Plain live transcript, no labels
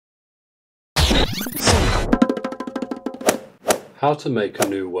How to make a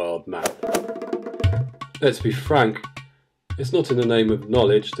new world map. Let's be frank, it's not in the name of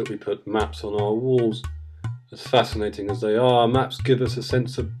knowledge that we put maps on our walls. As fascinating as they are, maps give us a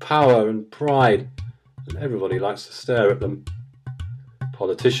sense of power and pride, and everybody likes to stare at them.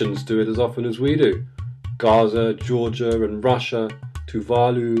 Politicians do it as often as we do. Gaza, Georgia and Russia,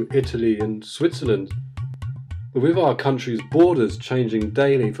 Tuvalu, Italy and Switzerland. But with our country's borders changing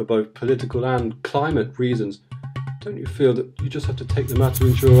daily for both political and climate reasons, don't you feel that you just have to take the matter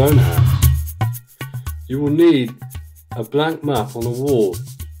into your own hands? You will need a blank map on a wall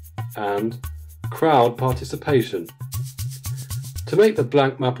and crowd participation. To make the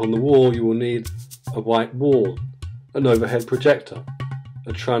blank map on the wall, you will need a white wall, an overhead projector,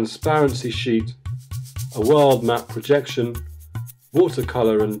 a transparency sheet, a world map projection,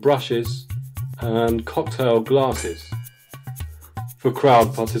 watercolour and brushes, and cocktail glasses. For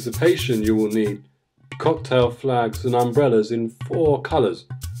crowd participation, you will need cocktail flags and umbrellas in 4 colours,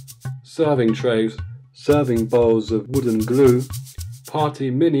 serving trays, serving bowls of wooden glue,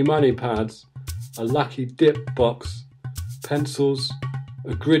 party mini money pads, a lucky dip box, pencils,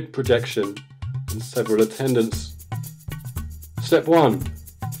 a grid projection and several attendants. Step 1.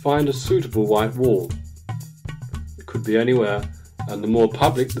 Find a suitable white wall. It could be anywhere, and the more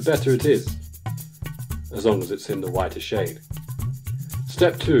public the better it is, as long as it's in the whiter shade.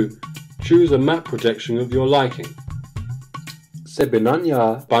 Step 2. Choose a map projection of your liking.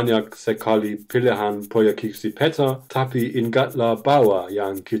 Sebenarnya banyak sekali pilihan proyeksi peta, tapi ingatlah bahwa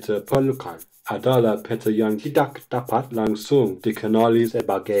yang kita perlukan adalah peta yang tidak dapat langsung dikenali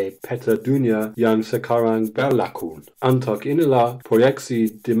sebagai peta dunia yang sekarang berlaku. Untuk inilah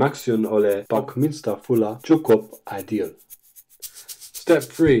proyeksi dimaksud oleh Buckminster Fuller cukup ideal. Step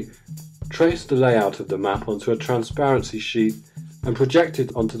 3. Trace the layout of the map onto a transparency sheet and project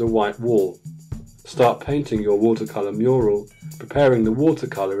it onto the white wall. Start painting your watercolour mural, preparing the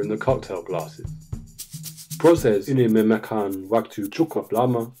watercolour in the cocktail glasses. Proses ini memakan waktu cukup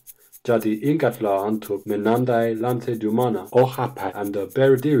lama, jadi ingatlah untuk menandai lantai di mana hoja Anda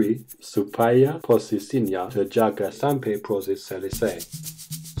berdiri supaya posisinya terjaga sampai proses selesai.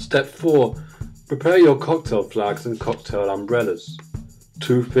 Step 4. Prepare your cocktail flags and cocktail umbrellas.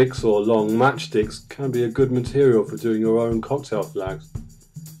 Toothpicks or long matchsticks can be a good material for doing your own cocktail flags.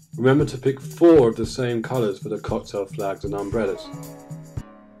 Remember to pick 4 of the same colours for the cocktail flags and umbrellas.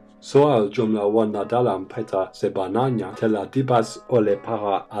 Soal jumlah warna dalam peta sebenarnya telah dibahas oleh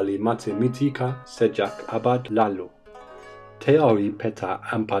para ahli matematika sejak abad lalu. Teori peta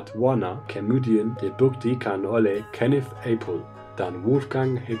 4 warna kemudian dibuktikan oleh Kenneth Apple dan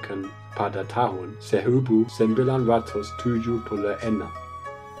Wolfgang Haken pada tahun 1976.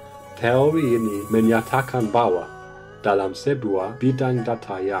 Teori ini menyatakan bahwa dalam sebuah bidang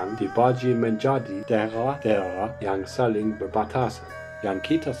data yang dibagi menjadi daerah-daerah yang saling berbatasan, yang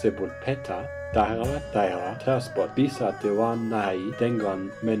kita sebut peta, daerah-daerah tersebut bisa diwarnai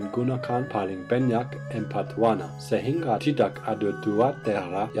dengan menggunakan paling banyak 4 warna, sehingga tidak ada 2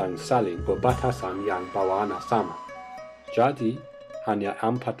 daerah yang saling berbatasan yang berwarna sama. Jadi, hanya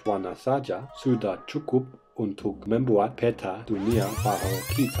 4 warna saja sudah cukup untuk membuat peta dunia baru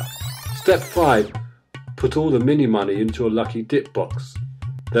kita. Step 5. Put all the mini money into your lucky dip box.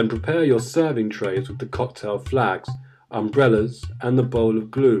 Then prepare your serving trays with the cocktail flags, umbrellas and the bowl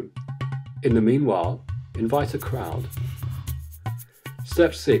of glue. In the meanwhile, invite a crowd.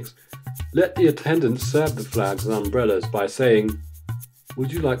 Step 6. Let the attendants serve the flags and umbrellas by saying,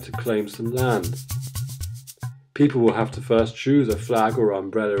 "Would you like to claim some land?" People will have to first choose a flag or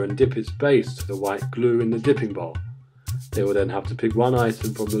umbrella and dip its base to the white glue in the dipping bowl. They will then have to pick one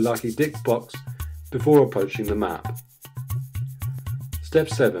item from the lucky dip box before approaching the map.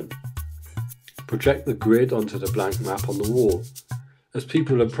 Step 7. Project the grid onto the blank map on the wall. As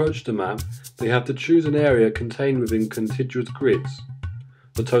people approach the map, they have to choose an area contained within contiguous grids.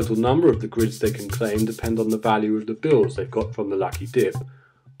 The total number of the grids they can claim depend on the value of the bills they've got from the lucky dip.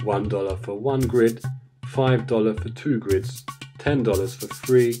 $1 for 1 grid, $5 for 2 grids, $10 for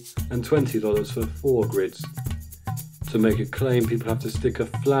 3, and $20 for 4 grids. To make a claim, people have to stick a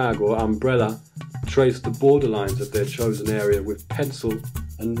flag or umbrella, trace the borderlines of their chosen area with pencil,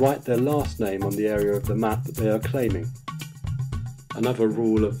 and write their last name on the area of the map that they are claiming. Another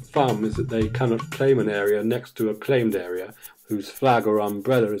rule of thumb is that they cannot claim an area next to a claimed area whose flag or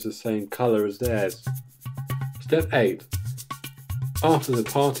umbrella is the same colour as theirs. Step 8. After the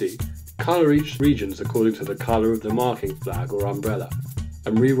party, colour each regions according to the colour of the marking flag or umbrella,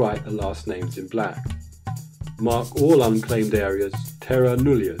 and rewrite the last names in black. Mark all unclaimed areas Terra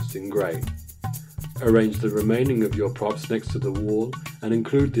Nullius in grey. Arrange the remaining of your props next to the wall and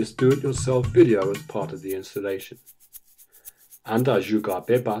include this do-it-yourself video as part of the installation. Anda juga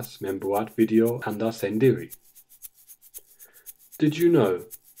bebas membuat video Anda sendiri. Did you know?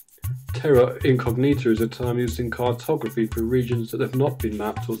 Terra Incognita is a term used in cartography for regions that have not been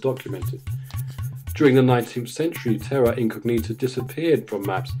mapped or documented. During the 19th century, Terra Incognita disappeared from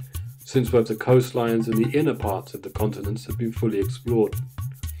maps since both the coastlines and the inner parts of the continents have been fully explored.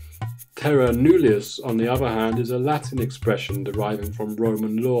 Terra Nullius, on the other hand, is a Latin expression deriving from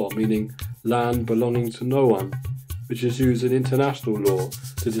Roman law, meaning land belonging to no one, which is used in international law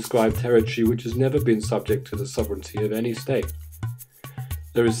to describe territory which has never been subject to the sovereignty of any state.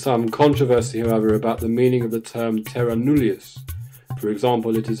 There is some controversy, however, about the meaning of the term terra nullius. For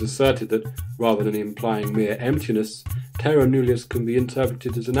example, it is asserted that, rather than implying mere emptiness, terra nullius can be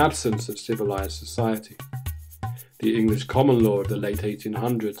interpreted as an absence of civilized society. The English common law of the late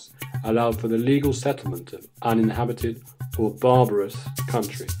 1800s allowed for the legal settlement of uninhabited or barbarous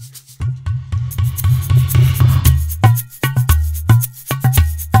country.